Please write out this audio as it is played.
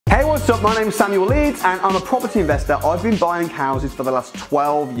Hey, what's up? My name is Samuel Leeds and I'm a property investor. I've been buying houses for the last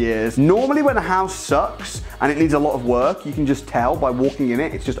 12 years. Normally when a house sucks and it needs a lot of work, you can just tell by walking in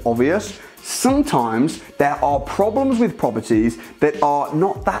it, it's just obvious. Sometimes there are problems with properties that are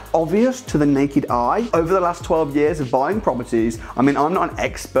not that obvious to the naked eye. Over the last 12 years of buying properties, I mean, I'm not an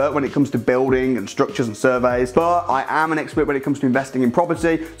expert when it comes to building and structures and surveys, but I am an expert when it comes to investing in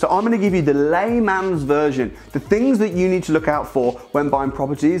property. So I'm going to give you the layman's version, the things that you need to look out for when buying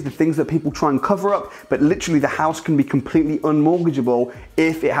properties, the things that people try and cover up, but literally the house can be completely unmortgageable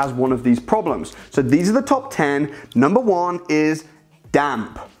if it has one of these problems. So these are the top 10. Number 1 is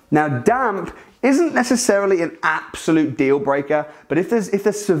damp. Now, damp isn't necessarily an absolute deal breaker, but if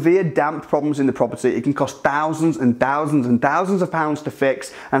there's severe damp problems in the property, it can cost thousands and thousands and thousands of pounds to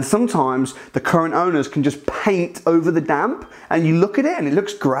fix, and sometimes the current owners can just paint over the damp, and you look at it and it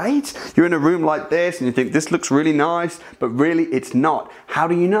looks great. You're in a room like this and you think this looks really nice, but really it's not. How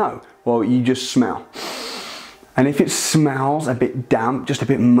do you know? Well, you just smell. And if it smells a bit damp, just a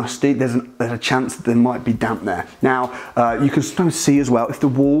bit musty, there's a chance that there might be damp there. Now, you can sometimes see as well, if the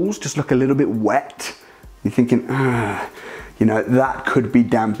walls just look a little bit wet, you're thinking, you know, that could be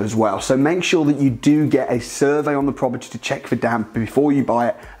damp as well. So make sure that you do get a survey on the property to check for damp before you buy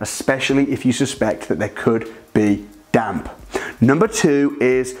it, especially if you suspect that there could be damp. Number 2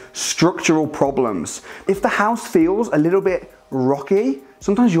 is structural problems. If the house feels a little bit rocky,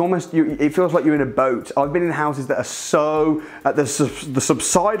 sometimes it feels like you're in a boat. I've been in houses that are so, the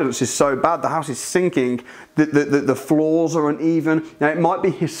subsidence is so bad, the house is sinking, the floors are uneven. Now it might be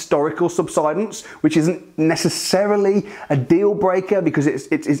historical subsidence, which isn't necessarily a deal breaker because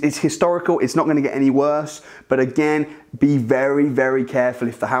it's historical, it's not gonna get any worse. But again, be very, very careful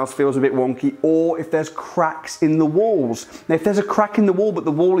if the house feels a bit wonky or if there's cracks in the walls. Now if there's a crack in the wall, but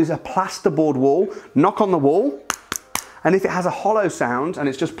the wall is a plasterboard wall, knock on the wall. And if it has a hollow sound and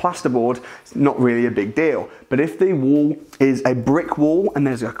it's just plasterboard, it's not really a big deal. But if the wall is a brick wall and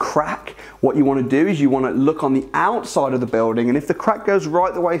there's a crack, what you want to do is you want to look on the outside of the building, and if the crack goes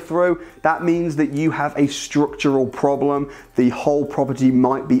right the way through, that means that you have a structural problem. The whole property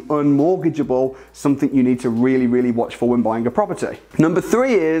might be unmortgageable, something you need to really, really watch for when buying a property. Number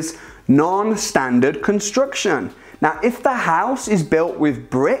 3 is non-standard construction. Now, if the house is built with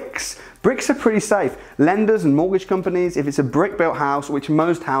bricks are pretty safe. Lenders and mortgage companies, if it's a brick built house, which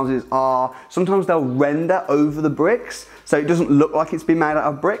most houses are, sometimes they'll render over the bricks. So it doesn't look like it's been made out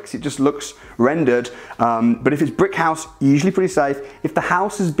of bricks, it just looks rendered. But if it's brick house, usually pretty safe. If the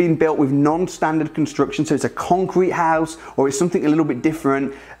house has been built with non-standard construction, so it's a concrete house or it's something a little bit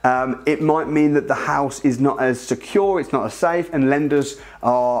different, it might mean that the house is not as secure, it's not as safe, and lenders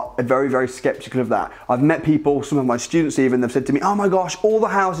are very, very skeptical of that. I've met people, some of my students even, they've said to me, oh my gosh, all the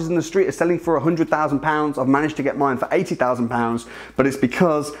houses in the street are selling for £100,000. I've managed to get mine for £80,000, but it's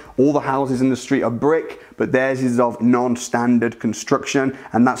because all the houses in the street are brick, but theirs is of non-standard construction,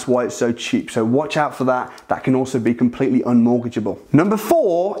 and that's why it's so cheap. So watch out for that. That can also be completely unmortgageable. Number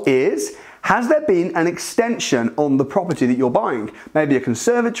 4 is, has there been an extension on the property that you're buying? Maybe a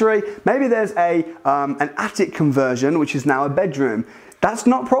conservatory, maybe there's an attic conversion, which is now a bedroom. That's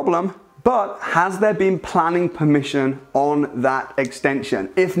not a problem, but has there been planning permission on that extension?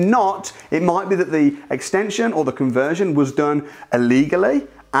 If not, it might be that the extension or the conversion was done illegally,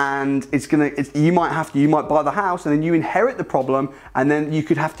 and you might buy the house and then you inherit the problem, and then you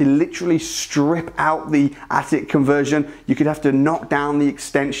could have to literally strip out the attic conversion. You could have to knock down the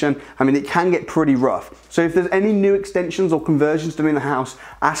extension. I mean, it can get pretty rough. So if there's any new extensions or conversions done in the house,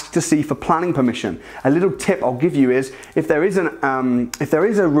 ask to see for planning permission. A little tip I'll give you is, if there is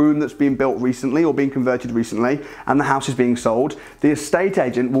a room that's been built recently or being converted recently and the house is being sold, the estate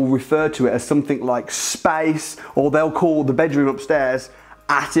agent will refer to it as something like space, or they'll call the bedroom upstairs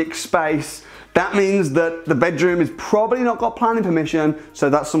attic space. That means that the bedroom is probably not got planning permission, so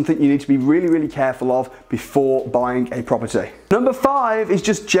that's something you need to be really, really careful of before buying a property. Number 5 is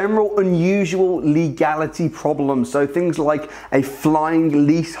just general unusual legality problems. So things like a flying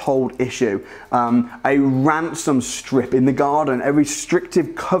leasehold issue, a ransom strip in the garden, a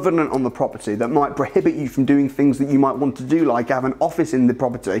restrictive covenant on the property that might prohibit you from doing things that you might want to do, like have an office in the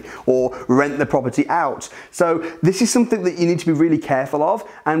property or rent the property out. So this is something that you need to be really careful of,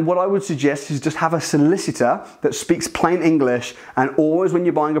 and what I would suggest is just have a solicitor that speaks plain English, and always when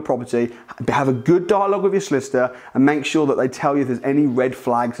you're buying a property, have a good dialogue with your solicitor and make sure that they tell you if there's any red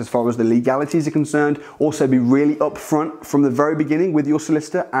flags as far as the legalities are concerned. Also be really upfront from the very beginning with your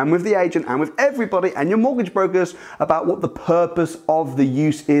solicitor and with the agent and with everybody and your mortgage brokers about what the purpose of the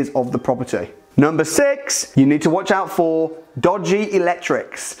use is of the property. Number 6, you need to watch out for dodgy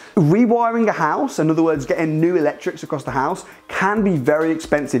electrics. Rewiring a house, in other words, getting new electrics across the house, can be very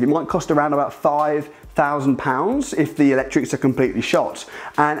expensive. It might cost around about £5,000 if the electrics are completely shot.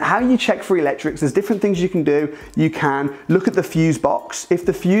 And how you check for electrics, there's different things you can do. You can look at the fuse box. If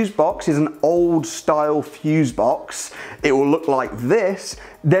the fuse box is an old style fuse box, it will look like this.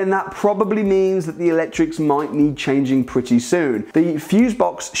 Then that probably means that the electrics might need changing pretty soon. The fuse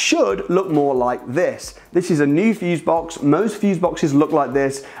box should look more like this. This is a new fuse box. Most fuse boxes look like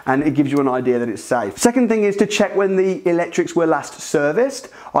this, and it gives you an idea that it's safe. Second thing is to check when the electrics were last serviced.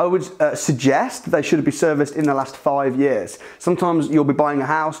 I would suggest they should be serviced in the last 5 years. Sometimes you'll be buying a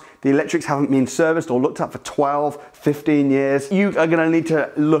house, the electrics haven't been serviced or looked at for 12, 15 years. You are gonna need to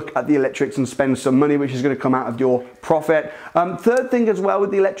look at the electrics and spend some money, which is gonna come out of your profit. Third thing as well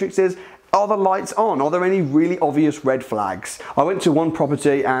with the electrics is, are the lights on? Are there any really obvious red flags? I went to one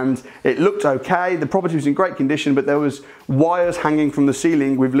property and it looked okay. The property was in great condition, but there was wires hanging from the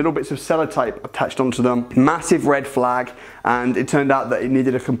ceiling with little bits of sellotape attached onto them. Massive red flag, and it turned out that it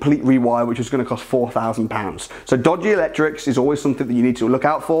needed a complete rewire, which was going to cost £4,000. So dodgy electrics is always something that you need to look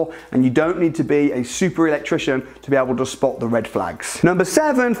out for, and you don't need to be a super electrician to be able to spot the red flags. Number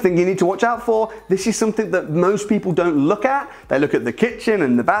 7 thing you need to watch out for, this is something that most people don't look at. They look at the kitchen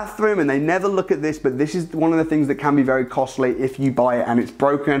and the bathroom and they never look at this, but this is one of the things that can be very costly if you buy it and it's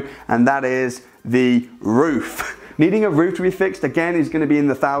broken, and that is the roof. Needing a roof to be fixed, again, is going to be in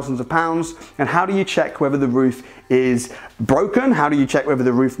the thousands of pounds. And how do you check whether the roof is broken? How do you check whether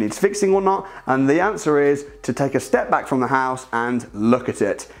the roof needs fixing or not? And the answer is to take a step back from the house and look at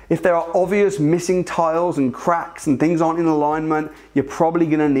it. If there are obvious missing tiles and cracks and things aren't in alignment, you're probably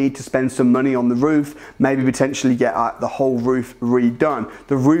going to need to spend some money on the roof, maybe potentially get the whole roof redone.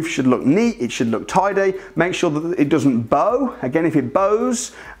 The roof should look neat, it should look tidy. Make sure that it doesn't bow. Again, if it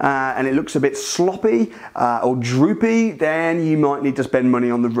bows and it looks a bit sloppy or droopy, then you might need to spend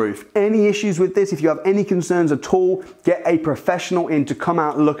money on the roof. Any issues with this, if you have any concerns at all, get a professional in to come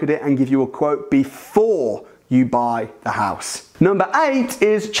out, look at it and give you a quote before you buy the house. Number 8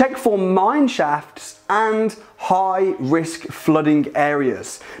 is check for mine shafts and high risk flooding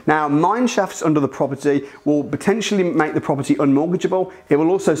areas. Now, mine shafts under the property will potentially make the property unmortgageable. It will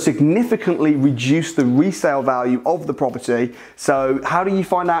also significantly reduce the resale value of the property. So how do you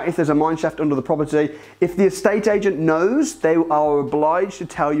find out if there's a mine shaft under the property? If the estate agent knows, they are obliged to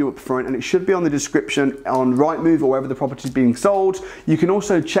tell you up front, and it should be on the description on Rightmove or wherever the property is being sold. You can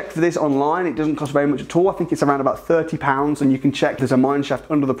also check for this online. It doesn't cost very much at all. I think it's around about £30, and you can check there's a mine shaft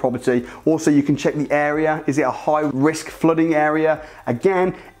under the property. Also, you can check the area. Is it a high risk flooding area?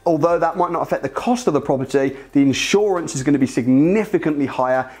 Again, although that might not affect the cost of the property, the insurance is going to be significantly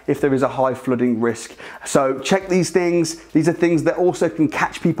higher if there is a high flooding risk. So check these things. These are things that also can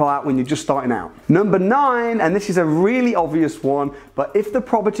catch people out when you're just starting out. Number 9, and this is a really obvious one, but if the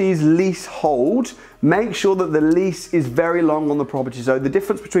property is leasehold, make sure that the lease is very long on the property. So the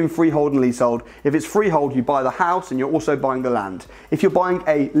difference between freehold and leasehold, if it's freehold, you buy the house and you're also buying the land. If you're buying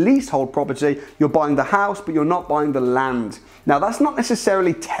a leasehold property, you're buying the house, but you're not buying the land. Now, that's not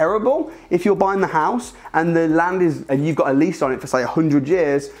necessarily terrible if you're buying the house and the land is, and you've got a lease on it for say 100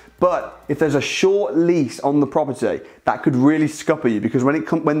 years, but if there's a short lease on the property, that could really scupper you, because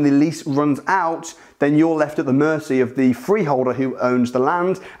when the lease runs out, then you're left at the mercy of the freeholder who owns the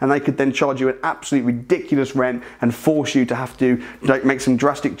land, and they could then charge you an absolutely ridiculous rent and force you to have to make some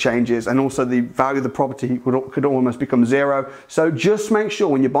drastic changes, and also the value of the property could almost become zero. So just make sure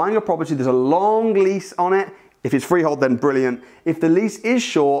when you're buying a property, there's a long lease on it. If it's freehold, then brilliant. If the lease is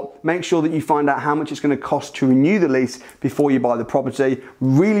short, make sure that you find out how much it's going to cost to renew the lease before you buy the property.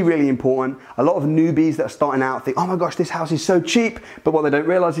 Really, really important. A lot of newbies that are starting out think, oh my gosh, this house is so cheap. But what they don't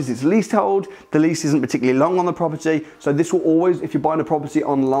realize is it's leasehold. The lease isn't particularly long on the property. So this will always, if you're buying a property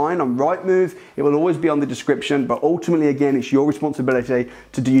online on Rightmove, it will always be on the description. But ultimately, again, it's your responsibility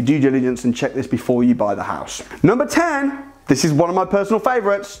to do your due diligence and check this before you buy the house. Number 10, this is one of my personal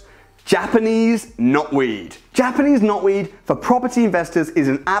favorites. Japanese knotweed. Japanese knotweed for property investors is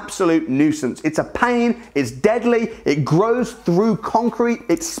an absolute nuisance. It's a pain, it's deadly, it grows through concrete,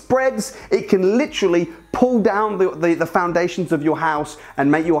 it spreads, it can literally pull down the foundations of your house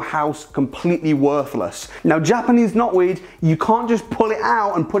and make your house completely worthless. Now, Japanese knotweed, you can't just pull it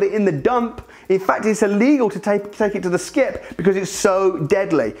out and put it in the dump. In fact, it's illegal to take it to the skip because it's so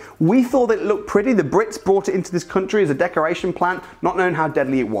deadly. We thought it looked pretty. The Brits brought it into this country as a decoration plant, not knowing how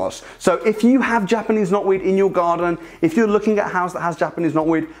deadly it was. So if you have Japanese knotweed in your garden, if you're looking at a house that has Japanese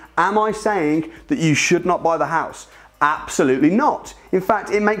knotweed, am I saying that you should not buy the house? Absolutely not. In fact,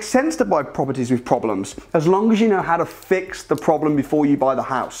 it makes sense to buy properties with problems, as long as you know how to fix the problem before you buy the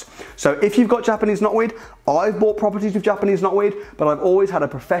house. So if you've got Japanese knotweed, I've bought properties with Japanese knotweed, but I've always had a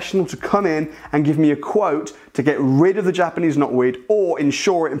professional to come in and give me a quote to get rid of the Japanese knotweed or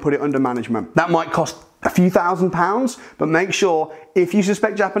insure it and put it under management. That might cost a few £1,000s, but make sure if you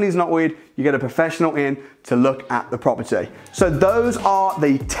suspect Japanese knotweed, you get a professional in to look at the property. So those are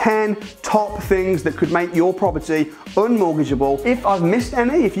the 10 top things that could make your property unmortgageable. If I've missed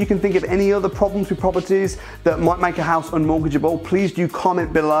any, if you can think of any other problems with properties that might make a house unmortgageable, please do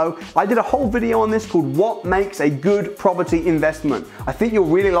comment below. I did a whole video on this called What Makes a Good Property Investment. I think you'll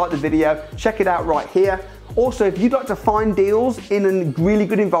really like the video. Check it out right here. Also, if you'd like to find deals in a really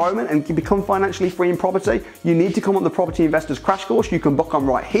good environment and become financially free in property, you need to come on the Property Investors Crash Course. You can book on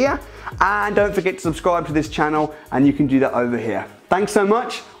right here. And don't forget to subscribe to this channel, and you can do that over here. Thanks so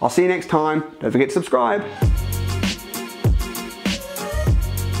much. I'll see you next time. Don't forget to subscribe.